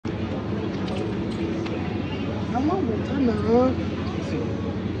want water now. See,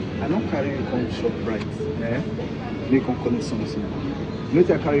 I don't carry you come shop right. Eh? They come collect something. Not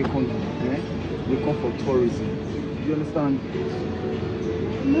I carry you come. Eh? They come for tourism. You understand?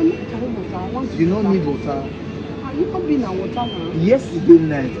 You don't need water. You not been in water now. Yesterday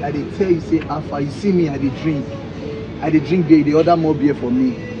night, I did tell you say Alpha. You see me, I did drink. I did drink beer. The other more beer for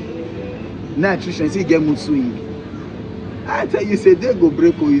me. Now Trisha, you say get mood swing. I tell you say they go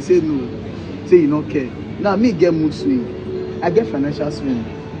break or you say no. Say you don't care. Now me get mood swing. I get financial swing.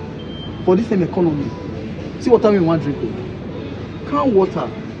 For this same economy. See what time you want drink. Can water.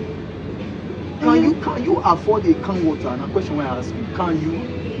 Can you afford a can water? And a question why I ask you, can you?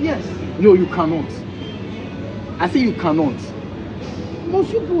 Yes. No, you cannot. I say you cannot.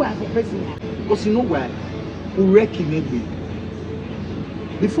 Most people are for person. Because you know why? We reckon it.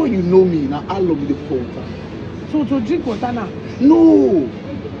 Before you know me, now I love the water. So to drink water now? No,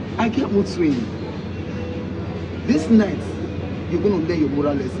 I get mood swing. This night, you're gonna learn your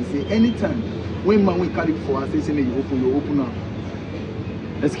moral lesson. Say anytime when man we carry for us, say you open now.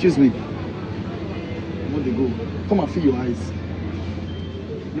 Excuse me. Where they go? Come and feel your eyes.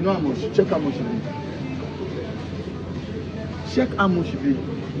 You know how much? Check how much it is. Check how much it is.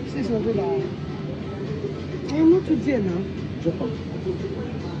 $600. I'm not today now. Drop on.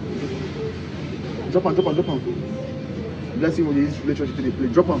 Drop on. Let's see what this relationship to the play.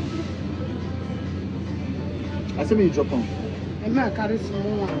 Drop on. I say me you drop on. And I carry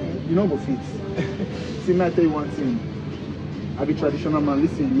some more. You know go fit. See me I tell you one thing. I be traditional man.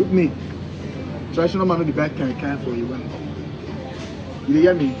 Listen, look me. Traditional man no the bad kind for you. You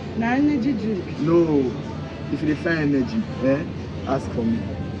hear me? Na energy drink. No. If you find energy, ask for me.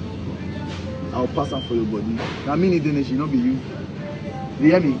 I'll pass out for your body. Now me need energy, not be you.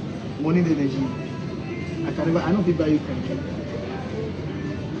 You hear me? Money need energy. I don't fit buy you keke.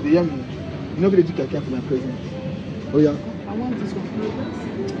 You hear me? You know going to do keke for my present. Oh yeah. I want this one.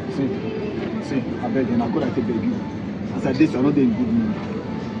 See, I beg you, I could have beg you. As I did, I'm not in good mood.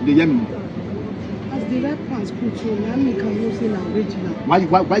 You hear me? As the right pants put you, I make a no say now original. Why you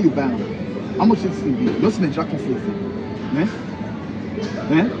buy them? How much is it? Not in a jacket for it.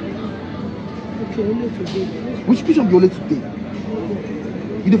 Okay, only today. Which of you only today?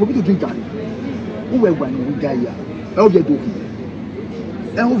 You don't forget to drink garri. Who will buy no guy here? How you do?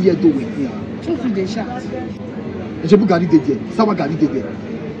 How you do here? So for the shot. Je peux garder des ça va garder des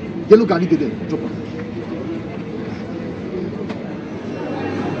yellow garder des drop on.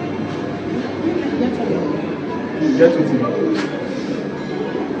 Get with him.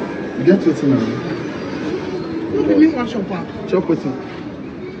 Get with him now. What do you want shop? Chop with him.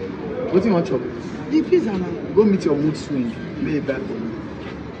 What do you want chop? The pizza now. Go meet your mood swing. May it back for me.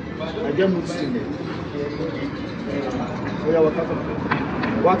 I get mood swing. Oh yeah,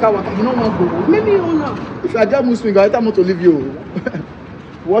 waka. You know what go? Maybe you know. If I get mood swing, I tell me to leave you.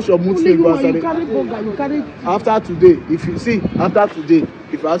 Watch your mood swing. You carry burger, you carry. After today, if you see, after today,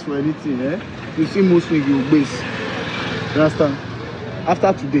 if you ask for anything, you see mood swing, you will base. You understand?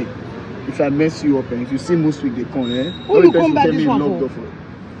 After today, if I mess you up and if you see mood swing, they come, Who you come back this one for? For.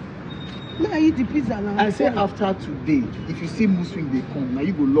 Now I eat the pizza now. I say after today, if you see mood swing, they come. Now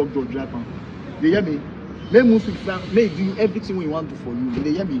you go lock door, drive on. You hear me? Make mood swing, make do everything we want to for you.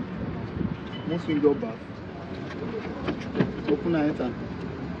 You hear me? Mood swing door back. Open and enter.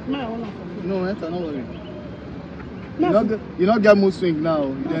 No, enter, no worry. You not get mood swing now.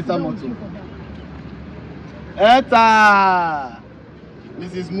 You enter motor. Enter!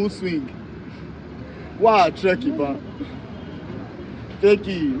 This is mood swing. Wow, tricky, man. Take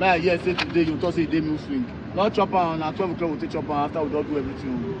it. My yes, say today you talk say you mood swing. Not chop on at 12 o'clock, we'll take chop on after we don't do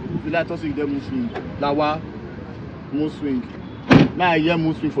everything. If you like to say you mood swing. Lawa, mood swing. Now I hear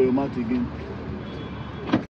mood swing for your mouth again.